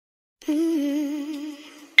Hey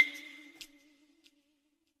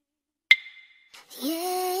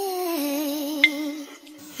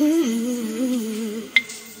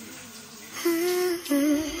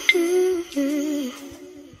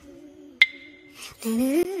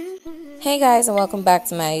guys, and welcome back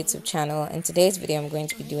to my YouTube channel. In today's video I'm going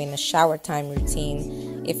to be doing a shower time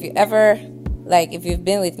routine. If you've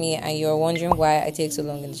been with me and you're wondering why I take so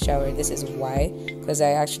long in the shower, this is why, because I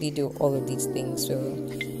actually do all of these things. So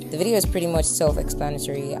the video is pretty much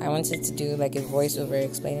self-explanatory. I wanted to do like a voiceover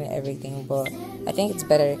explaining everything, but I think it's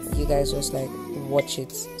better if you guys just like watch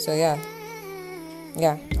it. So yeah,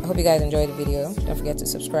 I hope you guys enjoyed the video. Don't forget to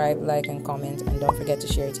subscribe, like, and comment, and don't forget to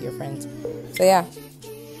share it to your friends. So yeah,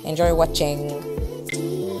 enjoy watching.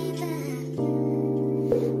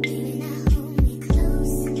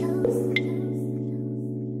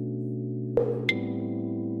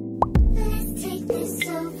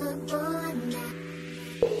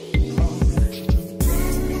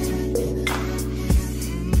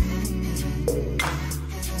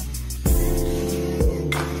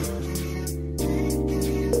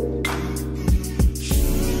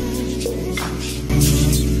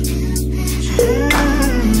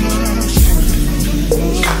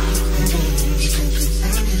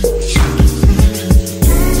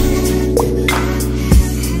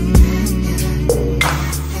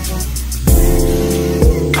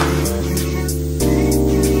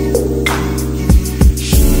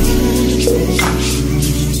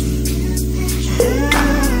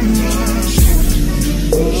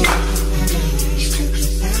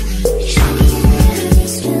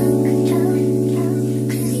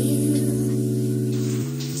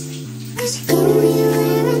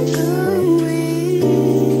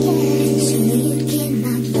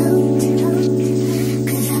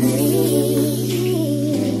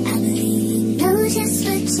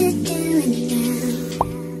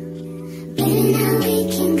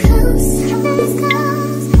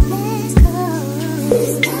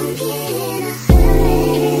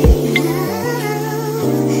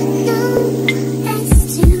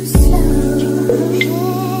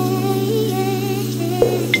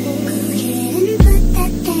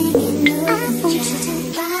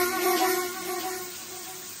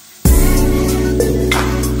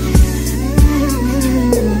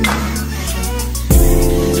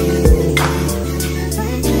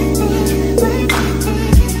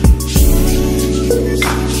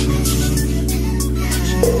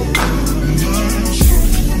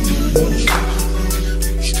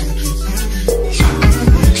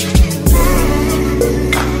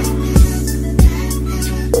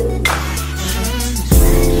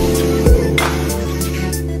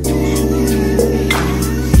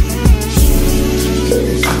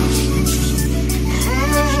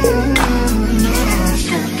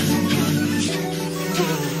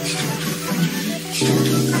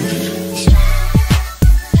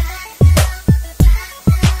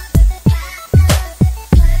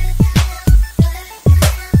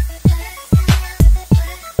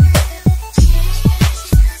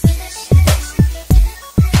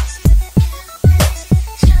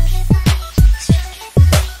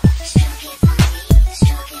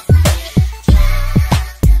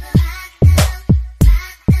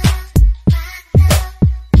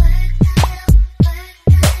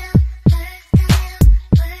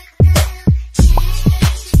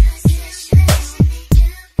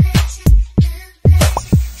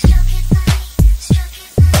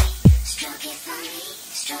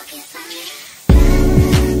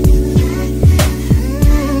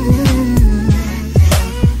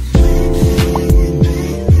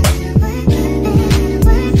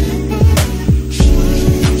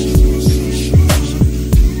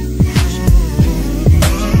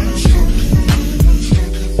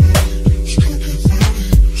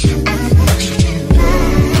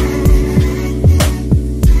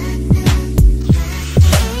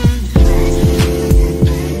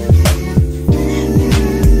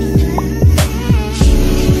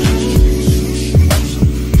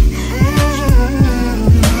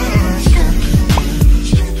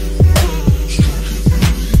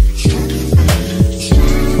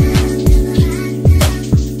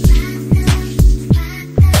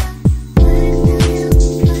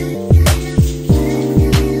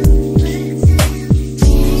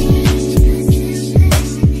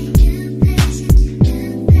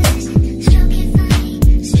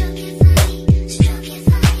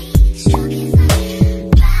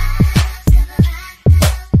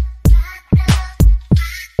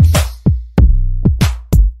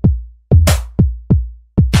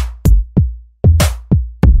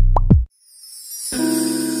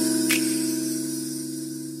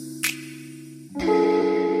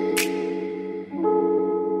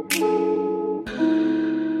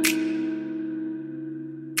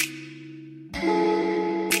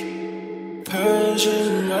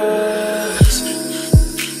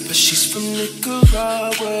 She's from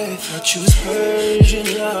Nicaragua, thought she was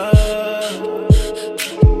Persian love.